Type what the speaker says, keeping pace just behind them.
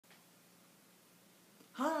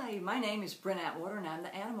Hi, my name is Brent Atwater and I'm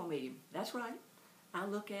the animal medium. That's right. I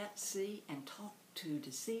look at, see, and talk to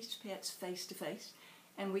deceased pets face to face,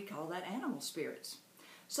 and we call that animal spirits.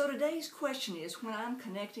 So today's question is, when I'm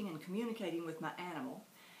connecting and communicating with my animal,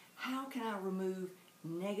 how can I remove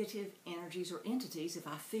negative energies or entities, if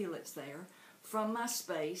I feel it's there, from my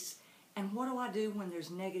space, and what do I do when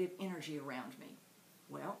there's negative energy around me?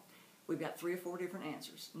 Well, we've got 3 or 4 different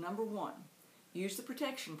answers. Number 1, use the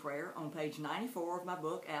protection prayer on page 94 of my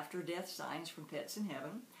book, After Death Signs from Pets in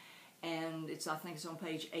Heaven. And I think it's on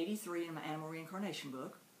page 83 in my Animal Reincarnation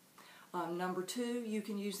book. Number 2, you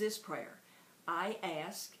can use this prayer. I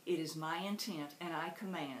ask, it is my intent, and I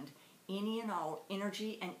command any and all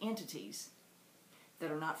energy and entities that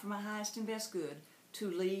are not for my highest and best good to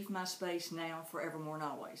leave my space now, forevermore, and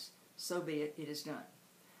always. So be it, it is done.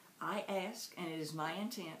 I ask, and it is my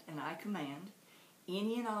intent, and I command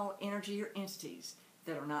any and all energy or entities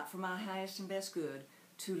that are not for my highest and best good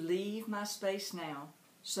to leave my space now,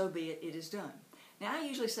 so be it, it is done. Now, I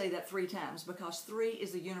usually say that 3 times because 3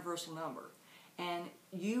 is the universal number, and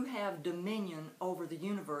you have dominion over the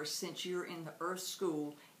universe since you're in the earth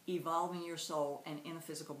school, evolving your soul and in a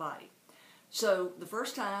physical body. So the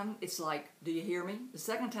first time, it's like, do you hear me? The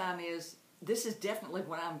second time is, this is definitely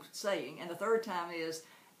what I'm saying, and the third time is,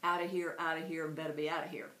 out of here, and better be out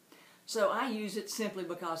of here. So I use it simply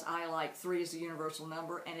because I like 3 as the universal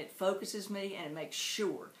number, and it focuses me and it makes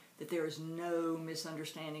sure that there is no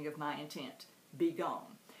misunderstanding of my intent. Be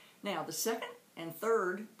gone. Now, the second and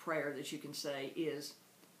third prayer that you can say is,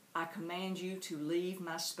 I command you to leave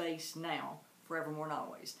my space now, forevermore and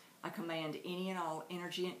always. I command any and all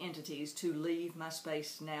energy and entities to leave my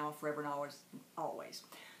space now, forever and always.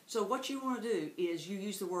 So what you want to do is you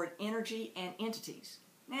use the word energy and entities.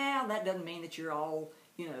 Now, that doesn't mean that you're all,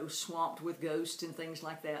 swamped with ghosts and things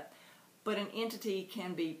like that. But an entity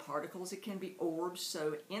can be particles, it can be orbs,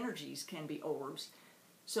 so energies can be orbs.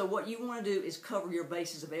 So what you want to do is cover your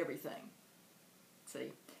bases of everything.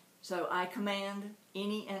 See? So I command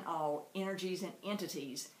any and all energies and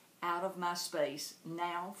entities out of my space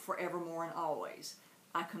now, forevermore, and always.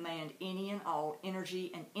 I command any and all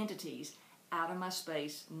energy and entities out of my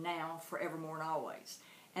space now, forevermore, and always.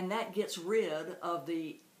 And that gets rid of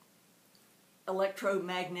the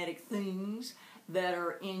electromagnetic things that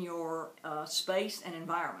are in your space and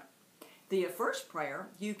environment. The first prayer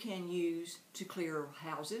you can use to clear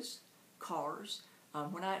houses, cars.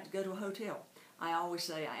 When I go to a hotel, I always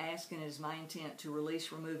say, I ask, and it is my intent to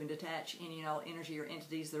release, remove, and detach any and all energy or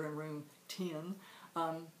entities that are in room 10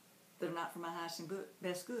 that are not for my highest and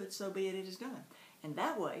best good, so be it, it is done. And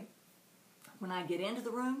that way, when I get into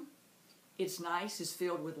the room, it's nice, it's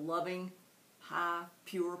filled with loving, high,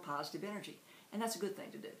 pure, positive energy. And that's a good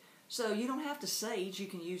thing to do. So you don't have to sage, you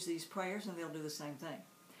can use these prayers and they'll do the same thing.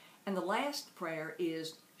 And the last prayer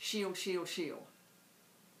is shield, shield, shield.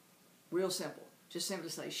 Real simple. Just simply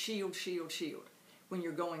say shield, shield, shield when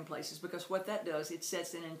you're going places, because what that does, it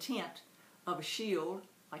sets an intent of a shield,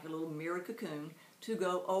 like a little mirror cocoon, to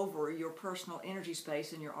go over your personal energy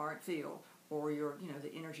space in your auric field, or your,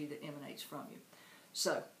 the energy that emanates from you.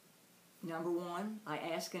 So, number 1, I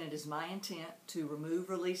ask, and it is my intent to remove,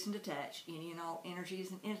 release, and detach any and all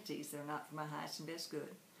energies and entities that are not for my highest and best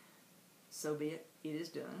good. So be it, it is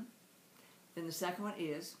done. Then the second one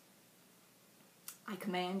is, I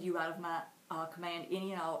command you out of my, command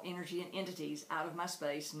any and all energy and entities out of my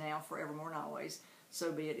space now, forevermore, and always.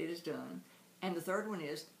 So be it, it is done. And the third one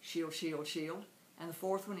is shield, shield, shield. And the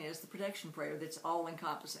fourth one is the protection prayer that's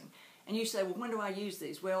all-encompassing. And you say, well, when do I use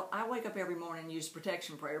these? Well, I wake up every morning and use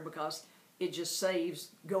protection prayer because it just saves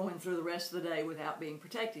going through the rest of the day without being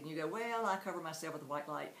protected. You go, well, I cover myself with a white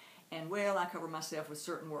light, and well, I cover myself with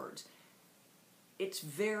certain words. It's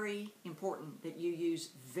very important that you use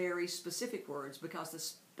very specific words because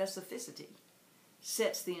the specificity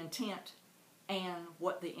sets the intent and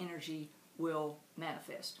what the energy will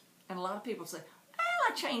manifest. And a lot of people say,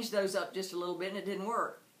 well, I changed those up just a little bit and it didn't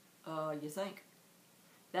work. You think?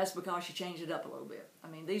 That's because you changed it up a little bit. I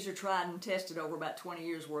mean, these are tried and tested over about 20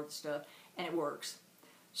 years worth of stuff, and it works.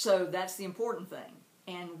 So that's the important thing.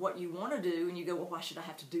 And what you want to do, and you go, well, why should I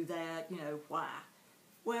have to do that? Why?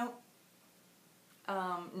 Well,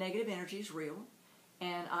 negative energy is real,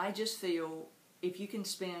 and I just feel if you can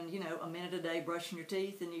spend, a minute a day brushing your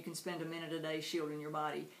teeth, then you can spend a minute a day shielding your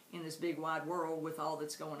body in this big wide world with all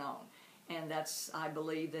that's going on. And I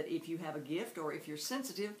believe that if you have a gift or if you're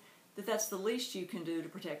sensitive, that's the least you can do to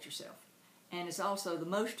protect yourself. And it's also the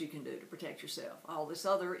most you can do to protect yourself. All this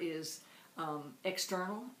other is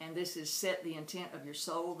external, and this is set the intent of your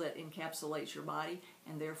soul that encapsulates your body,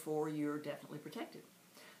 and therefore you're definitely protected.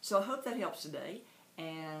 So I hope that helps today,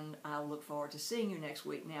 and I'll look look forward to seeing you next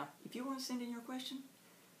week. Now, if you want to send in your question,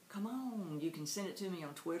 come on. You can send it to me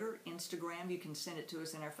on Twitter, Instagram. You can send it to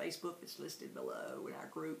us in our Facebook. It's listed below in our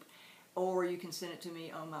group. Or you can send it to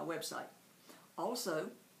me on my website.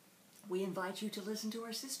 Also, we invite you to listen to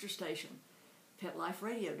our sister station,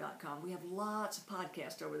 PetLifeRadio.com. We have lots of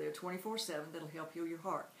podcasts over there 24/7 that'll help heal your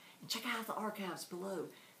heart. And check out the archives below.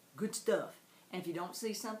 Good stuff. And if you don't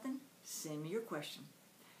see something, send me your question.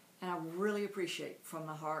 And I really appreciate, from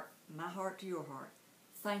my heart to your heart,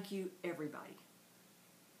 thank you, everybody,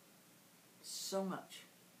 so much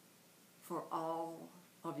for all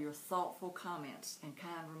of your thoughtful comments and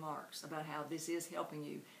kind remarks about how this is helping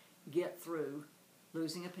you get through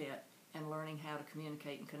losing a pet and learning how to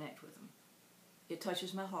communicate and connect with them. It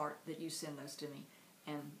touches my heart that you send those to me,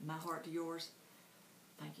 and my heart to yours,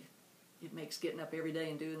 thank you. It makes getting up every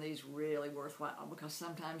day and doing these really worthwhile, because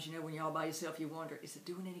sometimes, you know, when you're all by yourself, you wonder, is it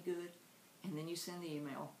doing any good? And then you send the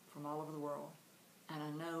email from all over the world, and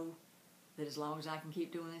I know that as long as I can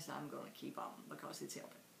keep doing this, I'm going to keep on, because it's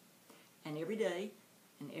helping. And every day,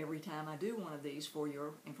 and every time I do one of these for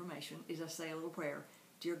your information, is I say a little prayer.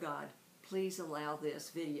 Dear God, please allow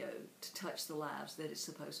this video to touch the lives that it's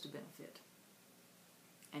supposed to benefit.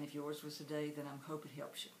 And if yours was today, then I hope it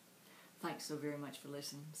helps you. Thanks so very much for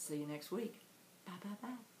listening. See you next week. Bye, bye,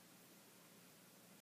 bye.